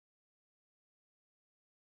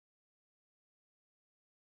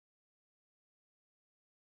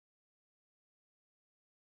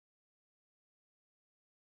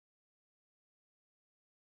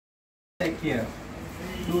Check here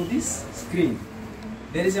to this screen.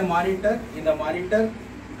 There is a monitor. In the monitor,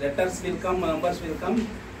 letters will come, numbers will come.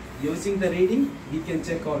 Using the reading, we can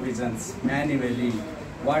check our visions manually.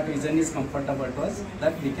 What vision is comfortable to us,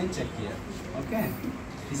 that we can check here. Okay.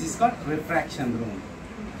 This is called refraction room.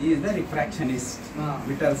 He is the refractionist.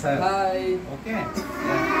 Vittal sir. Hi. Okay.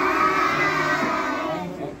 Yeah.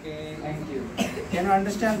 Okay. Thank you. Can you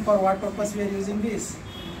understand for what purpose we are using this?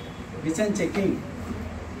 Vision checking.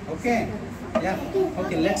 Okay. Yeah.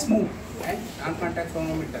 Okay. Let's move. And on contact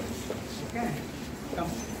thermometer. Okay. Come.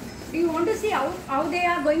 Do you want to see how they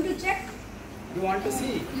are going to check? You want to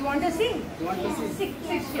see? You want to see? You want to see?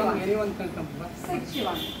 661. Come. Anyone can come.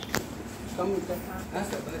 661. Come with that.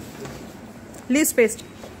 Please paste.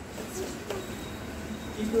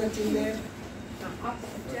 Keep your chin there.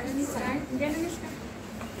 Jeremy stand.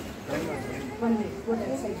 One minute. Go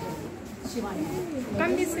that side. Shivani.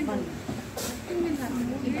 Come this way.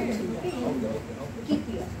 Keep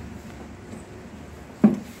here.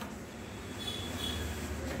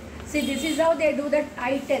 See, this is how they do the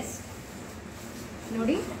eye test.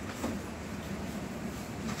 Nodi?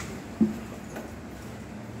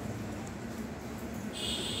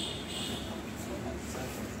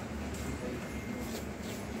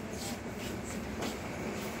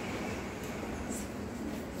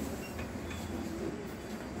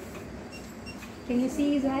 Can you see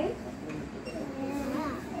his eye?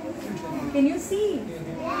 Can you see?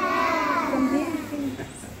 From there you can.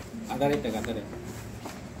 Agare.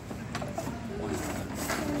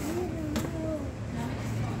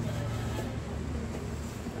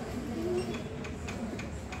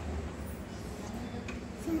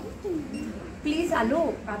 Please allow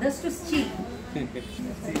others to see. Can you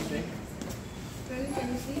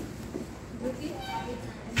see? Ruki?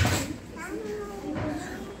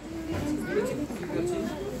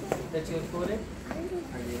 That's your forehead.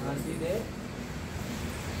 See there.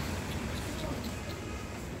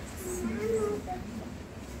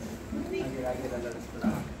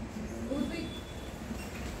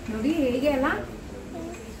 ನೋಡಿ ಹೇಗೆ ಅಲ್ಲ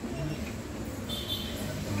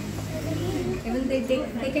even they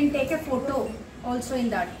can take a photo also in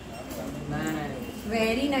that.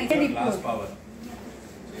 Very nice. Glass power.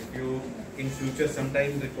 If you in future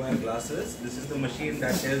sometimes require glasses, this is the machine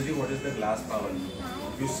that tells you what is the glass power.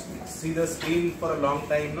 You see the screen for a long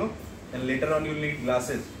time, no? And later on you'll need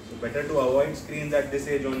glasses. So better to avoid screens at this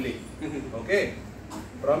age only. Okay?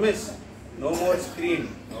 Promise? No more screen.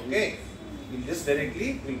 Okay? We'll just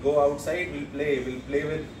we'll go outside, we'll play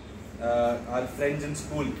with our friends in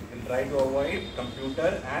school. We'll try to avoid computer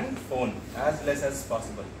and phone as less as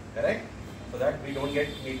possible. Correct? So that we don't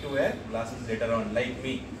need to wear glasses later on, like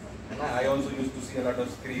me. And I also used to see a lot of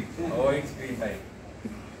screen. Avoid screen time.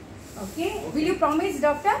 Okay. Will you promise,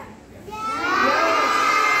 doctor?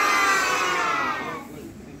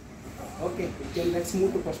 Okay. Let's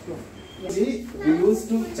move to first floor. See, we used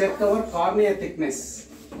to check our cornea thickness.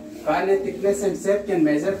 Cornea thickness and shape can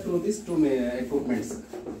measure through these two equipments.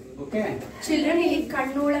 Okay. Children, ಇಲ್ಲಿ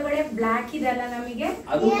ಕಣ್ಣು ಒಳಗಡೆ block ಇದೆ ಅಲ್ಲ ನಮಗೆ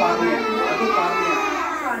ಅದು cornea.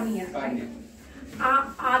 Cornea.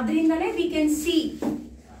 ಆದ್ರಿಂದನೇ we can see.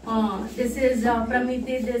 This is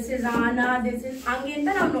Pramiti, this is Anna, this is ಹಂಗೆ ಅಂತ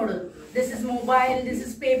ನಾವು ನೋಡೋದು. This is mobile, this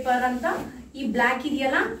is paper ಅಂತ ಈ ಬ್ಲಾಕ್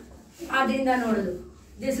ಇದೆಯಲ್ಲ ಆದ್ರಿಂದ ನೋಡೋದು.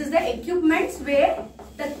 This is the equipments where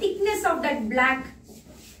the thickness of that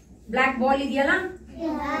black ball ಇದೆಯಲ್ಲ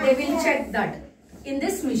they will check that in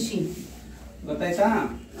this machine. ಗೊತ್ತಾಯ್ತಾ?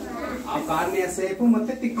 ಆ ಕಾರ್ನಿಯಾ ಶೇಪ್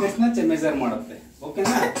ಮತ್ತೆ ಥಿಕ್ನೆಸ್ ನ ಮೆಜರ್ ಮಾಡುತ್ತೆ.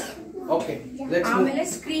 ಓಕೆನಾ? ಓಕೆ. ಆಮೇಲೆ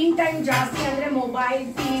ಸ್ಕ್ರೀನ್ ಟೈಮ್ ಜಾಸ್ತಿ ಅಂದ್ರೆ mobile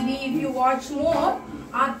TV if you watch more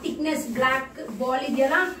ಆ ಥಿಕ್ನೆಸ್ ಬ್ಲಾಕ್ ಬಾಲ್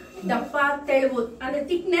ಇದೆಯಲ್ಲ ದಪ್ಪ ತೆಳುವುದು ಅಂದ್ರೆ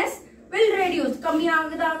ಥಿಕ್ನೆಸ್ ವಿಲ್ ರೆಡ್ಯೂಸ್ ಕಮ್ಮಿ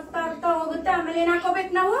ಆಗ್ತಾ ಹೋಗುತ್ತೆ. ಆಮೇಲೆ ಏನ್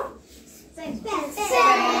ಹಾಕೋಬೇಕು ನಾವು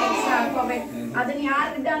ಹಾಕೋಬೇಕು. ಅದನ್ನ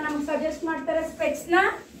ಯಾರು ನಮ್ಗೆ ಸಜೆಸ್ಟ್ ಮಾಡ್ತಾರೆ ಸ್ಪೆಕ್ಸ್ ನ?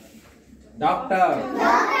 ಡಾಕ್ಟರ್.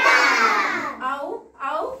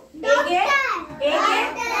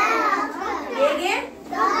 ಹೇಗೆ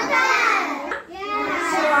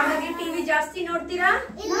ಸೊ ಹಾಗಾಗಿ ಟಿವಿ ಜಾಸ್ತಿ ನೋಡ್ತೀರಾ?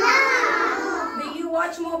 Will you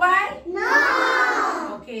watch mobile? No.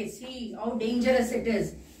 Okay, see how dangerous it is.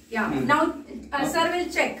 Yeah. Now sir will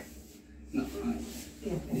check. No,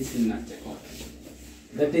 this will not check. Okay.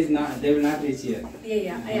 That is not. They will not reach here.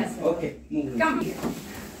 Yeah, sir. Okay, move. Come here.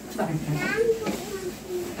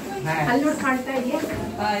 ಅಲ್ಲಿ ನೋಡಿ ಕಾಣ್ತಾ ಇದೆಯಾ?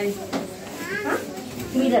 Hi.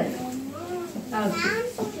 Mirror. Okay.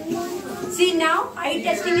 See now, eye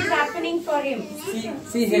testing is happening for him.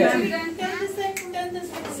 See here.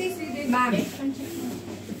 Ma'am.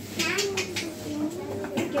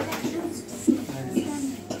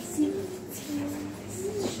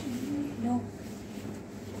 No.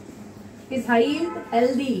 His height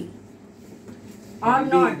healthy. or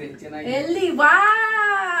not? Healthy. Wow.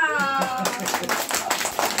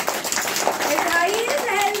 His eye is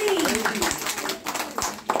healthy.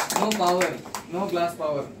 No power. No glass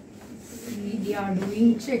power. We are doing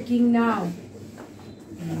checking now.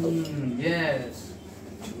 Yes.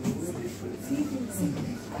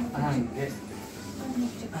 Yes.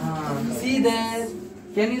 See there.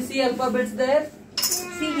 Can you see alphabets there?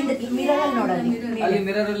 See in the mirror al nodali. ಅಲ್ಲಿ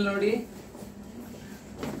mirror ಅಲ್ಲಿ ನೋಡಿ.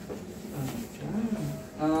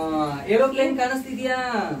 Aeroplane ಕಾಣಿಸ್ತಿದ್ಯಾ?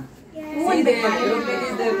 See there. Aeroplane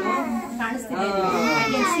is there, no? ಕಾಣಿಸ್ತಿದೆ. I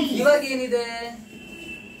can see. ಇವಾಗ ಏನಿದೆ?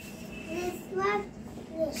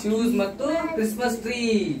 Shoes ಮತ್ತು Christmas tree.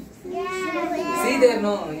 See there,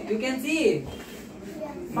 no? You can see.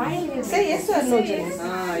 Say yes or no, Janice.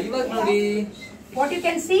 ಇವಾಗ ನೋಡಿ. What you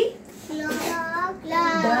can see?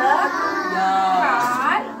 The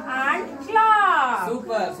car and clock.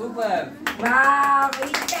 Super, super. Wow, you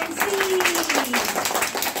can see.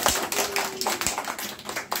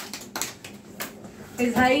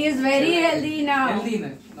 His eye is very healthy now. Healthy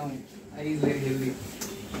now. Eye is very healthy.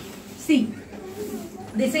 See,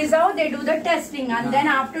 this is how they do the testing, and then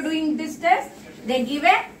after doing this test, they give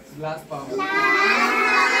a. Glass power.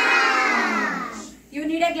 You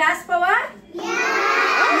need a glass power?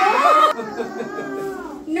 Yeah.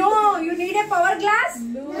 No, you need a power glass?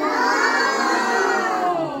 No.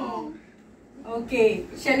 Okay,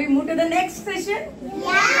 shall we move to the next session?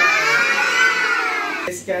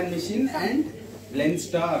 Scan machine and lens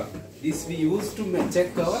star. This we use to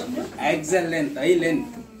check our axial length, eye length.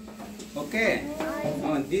 Okay.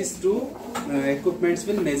 These two equipments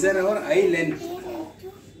will measure our eye length.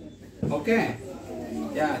 Okay.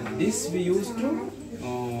 Yeah, this we use to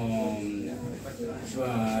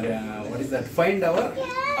what is that? Find our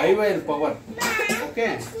IOL power.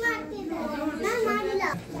 Okay.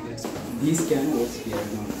 These can work here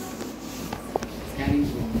now. Scanning.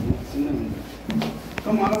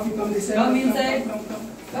 Come, all of you, come this side. Come inside.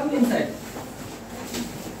 Come inside.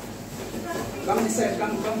 Come this side.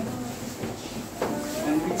 Come.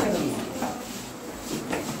 And picture them.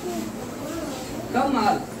 Come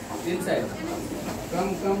all inside.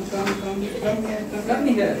 Come here. Come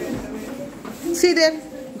here. See there,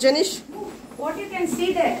 Janish. What you can see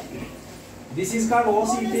there? This is called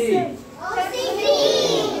OCT.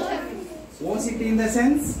 OCT in the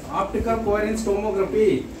sense optical coherence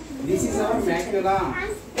tomography. This is our macula.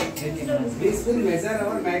 This will measure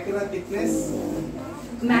our macula thickness.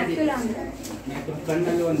 Macula.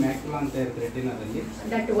 ಕಣ್ಣಲ್ಲಿ ಒಂದು ಮ್ಯಾಕ್ಯುಲಾ ಅಂತ ಇರುತ್ತೆ ರೆಟಿನಾದಲ್ಲಿ.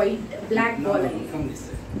 That white, black ball. Come this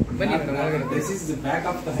side. This is the back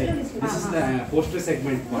of the head. This is the posterior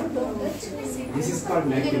segment part. This is called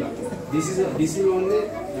macula. This will only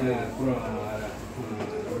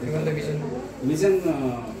vision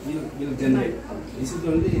will generate. This will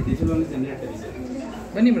only generate the vision.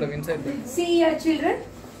 ಬನ್ನಿ madam inside. See your children.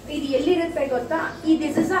 ಇದು ಎಲ್ಲಿರುತ್ತೆ ಗೊತ್ತಾ?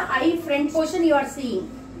 This is a eye front portion you are seeing.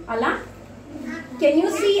 ಅಲ್ಲ? Can you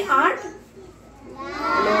see art?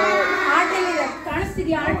 No. Art ಎಲ್ಲಿದೆ?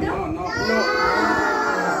 ಕಾಣಿಸ್ತಿದ್ಯಾ art? No.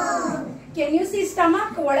 Can you see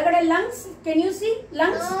stomach? ಒಳಗಡೆ lungs? Can you see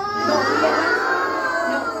lungs? No.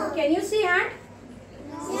 No. Can you see hand?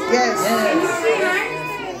 Yes. Can you see hand?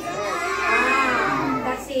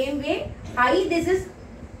 The same way, eye, this is,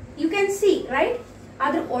 you can see, right?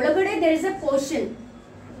 Adar ಒಳಗಡೆ there is a portion.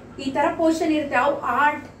 ಈ ತರ portion ಇರುತ್ತೆ. how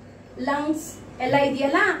heart, lungs ಎಲ್ಲ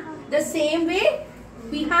ಇದೆಯಲ್ಲ, the same way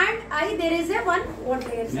behind eye there is a one what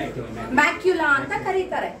macula ಅಂತ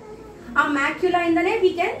ಕರೀತಾರೆ. ಆ macula ಇಂದನೇ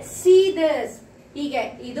we can see this. ಹೀಗೆ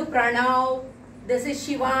ಇದು Pranav, this is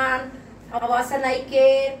Shivan, Vasan eye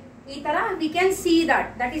care, ಈ ತರ we can see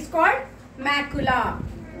that is called macula.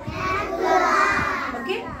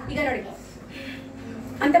 Okay, ಈಗ ನೋಡಿ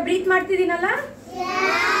ಅಂತ breathe ಮಾಡ್ತಿದ್ದೀನಲ್ಲ,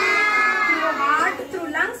 through heart, through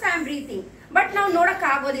lungs I am breathing, but ನಾವು ನೋಡಕ್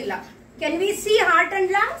ಆಗೋದಿಲ್ಲ. Can we see heart and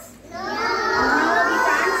lungs? No, we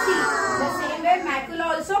can't see. The same way macula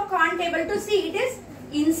also can't able to see. It is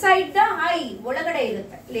inside the eye, ಒಳಗಡೆ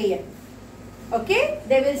ಇರುತ್ತೆ layer. Okay,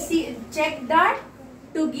 they will see, check that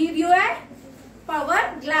to give you a power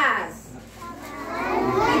glass.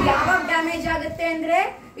 ಇದು ಯಾವಾಗ damage ಆಗುತ್ತೆ ಅಂದ್ರೆ,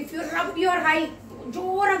 if you rub your eye,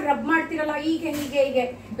 ಜೋರಾಗಿ rub ಮಾಡ್ತಿರಲ್ಲ ಹೀಗೆ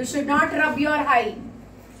you should not rub your eye.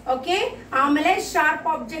 Okay, ಆಮೇಲೆ ಶಾರ್ಪ್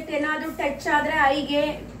ಆಬ್ಜೆಕ್ಟ್ ಏನಾದ್ರೂ ಟಚ್ ಆದ್ರೆ ಐಗೆ,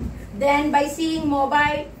 then by seeing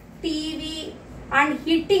mobile, TV and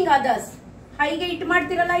hitting others, ಐಗೆ hit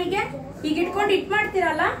ಮಾಡ್ತಿರಲ್ಲ, ಹೀಗೆ ಇಟ್ಕೊಂಡು ಹಿಟ್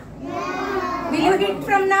ಮಾಡ್ತಿರಲ್ಲ, will you hit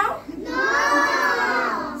from now? No.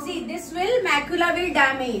 See, this will macula will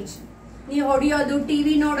damage. ನೀವು ಹೊಡಿಯೋದು,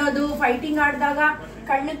 TV ನೋಡೋದು, ಫೈಟಿಂಗ್ ಆಡಿದಾಗ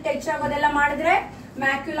ಕಣ್ಣಿಗೆ ಟಚ್ ಆಗೋದೆಲ್ಲ ಮಾಡಿದ್ರೆ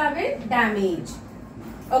macula will damage.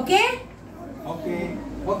 Okay? Okay.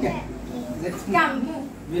 Let's Come.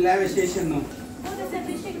 We'll have a station now.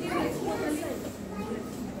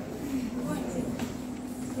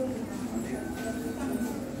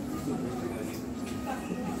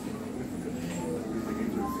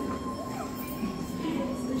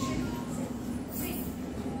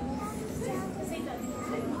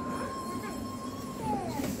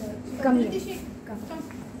 Come here. Come.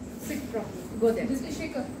 Sit properly. Go there. Mr.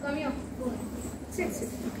 Shekhar, come here. Sit.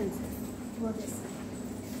 You can sit. Go there.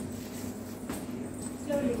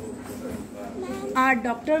 Slowly. Our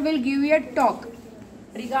doctor will give you a talk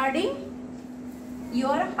regarding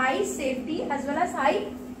your high safety as well as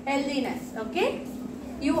high healthiness. Okay?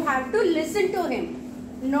 You have to listen to him.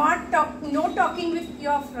 No talking with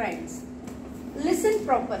your friends. Listen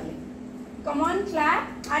properly. Come on, clap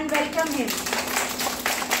and welcome him.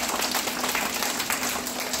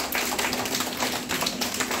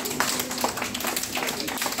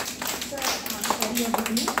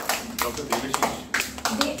 Dr. Devashish.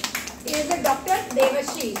 Is a Dr.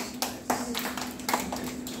 Devashish.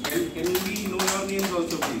 Can we know your names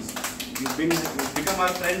also, please? You've become our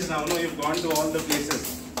friends now. No, you've gone to all the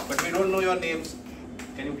places, but we don't know your names.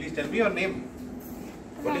 Can you please tell me your name?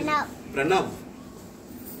 What is it? Pranav.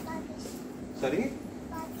 Sorry?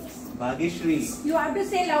 Bhagishri. You have to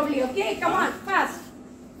say loudly, okay? Come on, fast.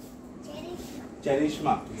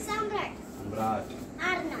 Charishma. Samrat. Samrat.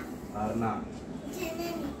 Arna. Arna.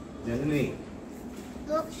 Janani. Janani.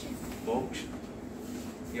 Moksha. Moksh.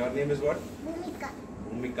 Your name is what? Bhumika.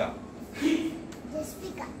 Bhumika.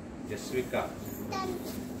 Jaspika. Jasvika.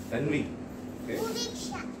 Tanvi. Tanvi. Okay.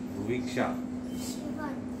 Bhuviksha. Bhuviksha.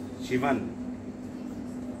 Shivan. Shivan.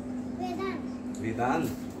 Vedant. Vedant.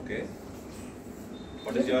 Okay.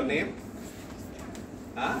 What is your name?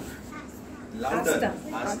 Huh? Louder.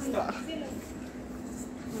 Asta.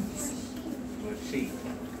 She.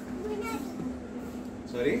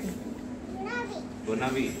 Sorry? Gunavi.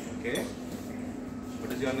 Gunavi. Okay.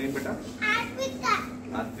 What is your name, beta? Advika.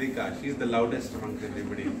 Advika. She is the loudest amongst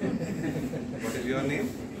everybody. What is your name?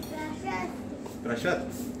 Prasad. Prashad.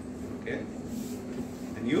 Okay.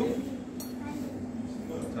 And you?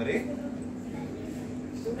 Sorry?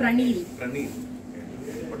 Pranil. Pranil.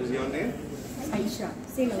 What is your name? Aisha.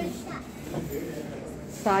 Say loudly.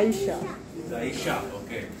 Saisha. Aisha.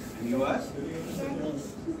 Okay. And you are? Janish.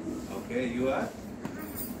 Okay. You are?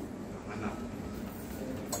 Anna.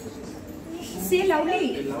 Say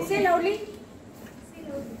loudly. Say loudly.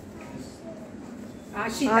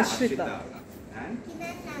 Ashita. Ashrita. And?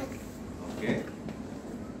 Kinanag. Okay.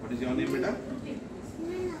 What is your name, beta?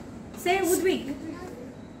 Say Udvik.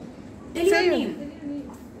 Tell Say your your name.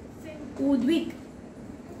 Udvik.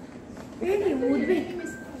 Really, Udvik.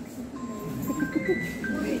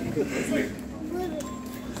 Guru.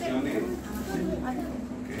 Your name?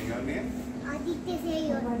 Okay. Your name? Aditya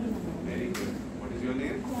Sayor. Very good. What is your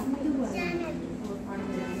name?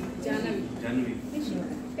 Janavi. Janvi.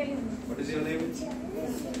 What is your name?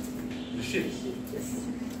 Rishit.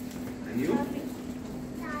 And you?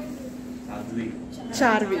 Sadhvi.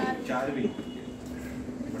 Charvi. Charvi.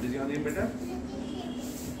 What is your name, beta?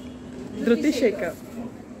 Dhruti Shekhar.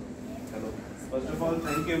 Hello. First of all,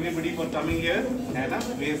 thank you everybody for coming here. Anna,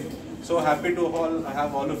 we're so happy to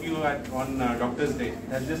have all of you on Doctor's Day. It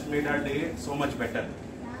has just made our day so much better.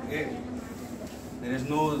 Okay. There is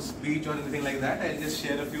no speech or anything like that. I'll just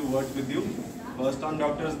share a few words with you. First on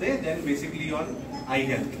Doctor's Day, then basically on eye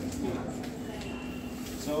health.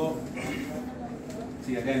 So,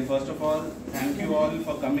 see again, first of all, thank you all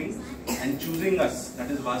for coming and choosing us, that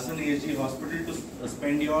is Vasan ASG Hospital, to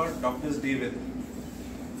spend your Doctor's Day with.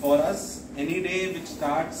 For us, any day which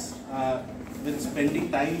starts with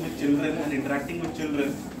spending time with children and interacting with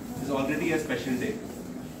children is already a special day.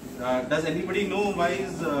 Does anybody know why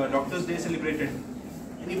is Doctor's Day celebrated?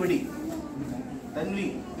 Anybody?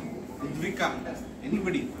 Tanvi? Udvika?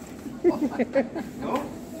 Anybody? No?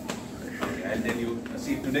 Okay, I'll tell you.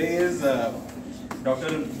 See, today is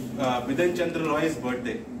Dr. Bidan Chandra Roy's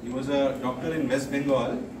birthday. He was a doctor in West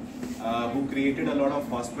Bengal who created a lot of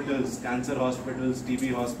hospitals, cancer hospitals,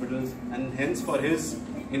 TB hospitals, and hence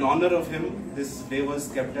in honor of him, this day was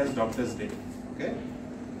kept as Doctor's Day. Okay?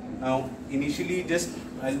 Now, initially,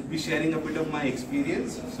 I'll be sharing a bit of my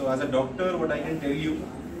experience. So, as a doctor, what I can tell you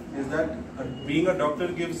is that being a doctor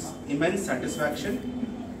gives immense satisfaction.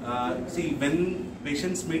 See, when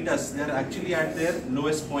patients meet us, they are actually at their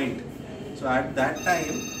lowest point. So, at that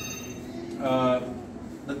time,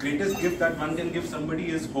 the greatest gift that one can give somebody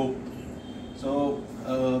is hope. So,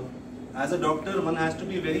 as a doctor, one has to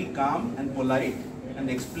be very calm and polite and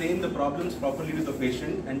explain the problems properly to the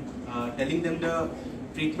patient, and telling them the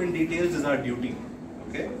treatment details is our duty.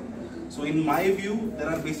 Okay. So in my view, there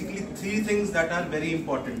are basically three things that are very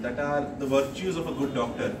important, that are the virtues of a good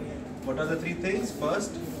doctor. What are the three things?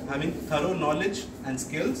 First, having thorough knowledge and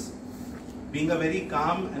skills, being a very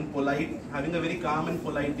calm and polite, having a very calm and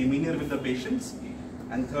polite demeanor with the patients,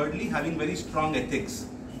 and thirdly, having very strong ethics.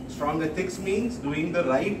 Strong ethics means doing the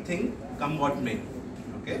right thing, come what may.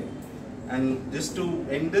 Okay? And just to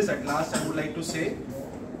end this, at last I would like to say,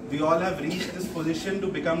 we all have reached this position to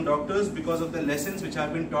become doctors because of the lessons which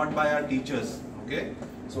have been taught by our teachers. Okay?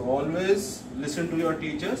 So always listen to your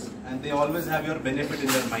teachers, and they always have your benefit in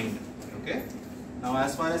their mind. Okay? Now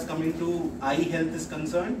as far as coming to eye health is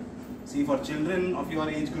concerned, see, for children of your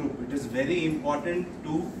age group, it is very important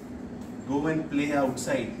to go and play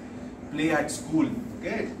outside, play at school.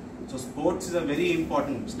 Okay? So sports is a very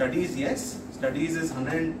important. Studies, yes, studies is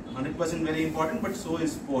 100% very important, but so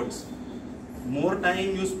is sports. More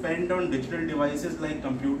time you spend on digital devices like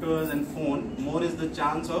computers and phone, more is the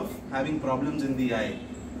chance of having problems in the eye.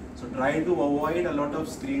 So try to avoid a lot of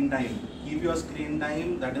screen time. Keep your screen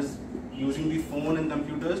time, that is using the phone and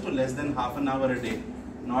computers, to less than half an hour a day,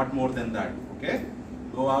 not more than that. Okay?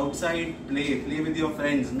 Go outside, play with your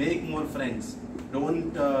friends, make more friends.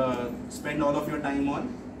 Don't spend all of your time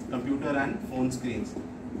on computer and phone screens.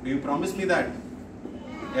 Do you promise me that?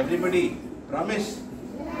 Everybody, promise?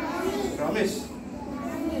 Promise?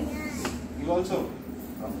 You also?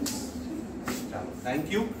 Promise.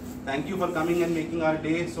 Thank you. Thank you for coming and making our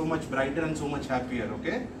day so much brighter and so much happier.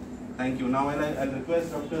 Okay? Thank you. Now I'll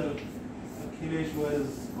request Dr. Akhilesh, who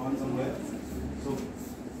is on somewhere. So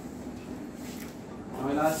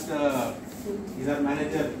I'll ask his our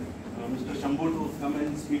manager, Mr. Shambhu, to come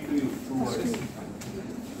and speak to you. 2 words.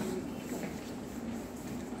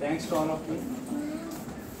 Thanks to all of you.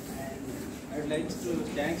 I'd like to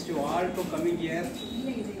thanks to all for coming here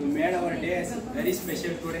to make our day very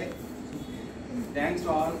special today. Thanks to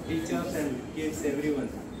all teachers and kids, everyone.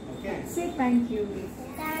 Okay. Say thank you.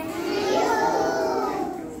 Thank you.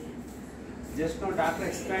 Just now, doctor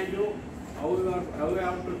explained you how you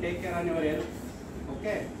have to take care on your health.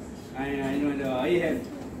 Okay. And the eye health.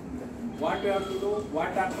 What you have to do?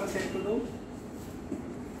 What doctor said to do?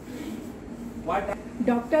 What?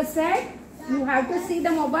 Doctor said you have to see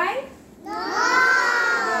the mobile. No.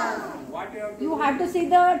 What you have to You do? have to see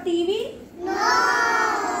the TV. No.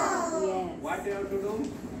 Yes. What you have to do?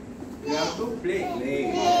 You have to play.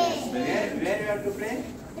 Where you have to play?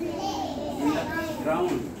 In the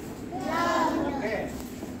ground. Okay.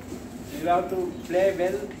 You have to play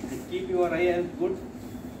well and keep your eye health good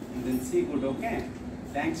and then see good. Okay.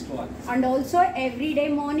 Thanks to all. And also every day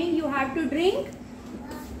morning you have to drink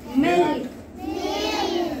milk.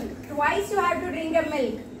 Twice you have to drink a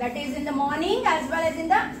milk. That is in the morning as well as in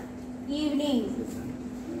the evening.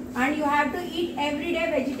 And you have to eat every day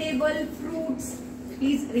vegetable, fruits.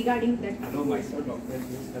 Please regarding that. Hello, myself, doctor.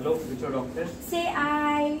 Hello, future doctor. Say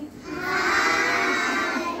I.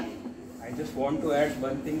 I just want to add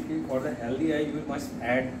one thing. For the healthy eye, you must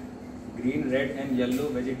add green, red, and yellow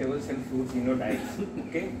vegetables and fruits in your diet.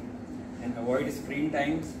 Okay? And avoid screen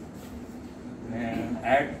times. And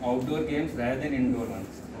add outdoor games rather than indoor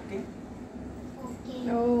ones. Okay?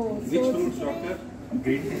 Oh, Which so fruits, doctor?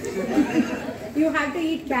 Green. you have to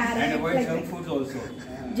eat carrot. And avoid like junk that. foods also.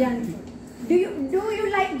 Junk food. Do you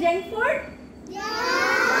like junk food?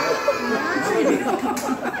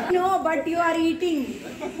 No, but you are eating.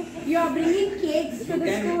 You are bringing cakes to You the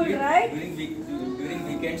can school, eat right? during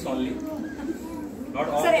weekends only. Not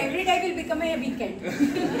all. Sir, the every day will become a weekend.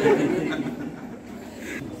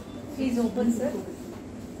 Please open, sir.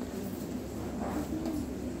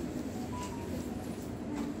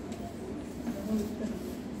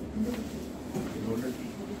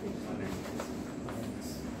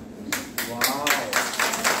 Wow.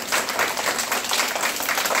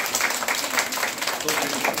 So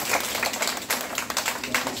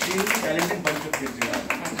extremely talented bunch of kids you are.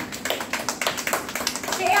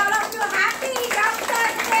 Say all of you happy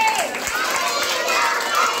Doctor's Day.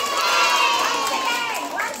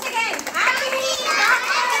 Once again, happy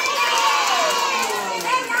Doctor's Day.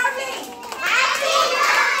 Say loudly, happy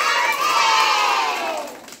Doctor's Day.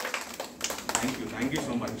 Thank you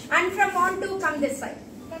so much. And from on to come this side.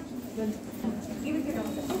 Give it to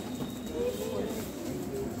doctor.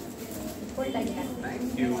 Hold like that.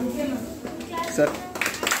 Thank you. Sir.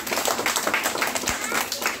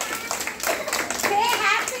 Say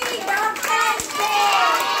happy Doctor's Day.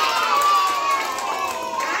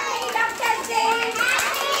 Happy Doctor's Day.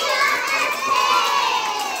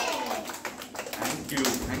 Thank you.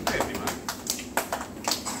 Thank you, everyone.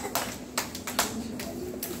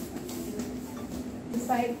 This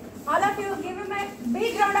side. All of you give him a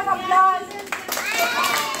big round of applause.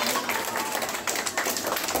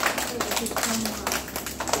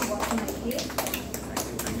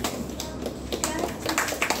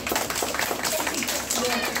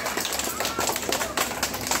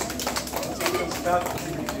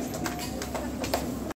 Stop.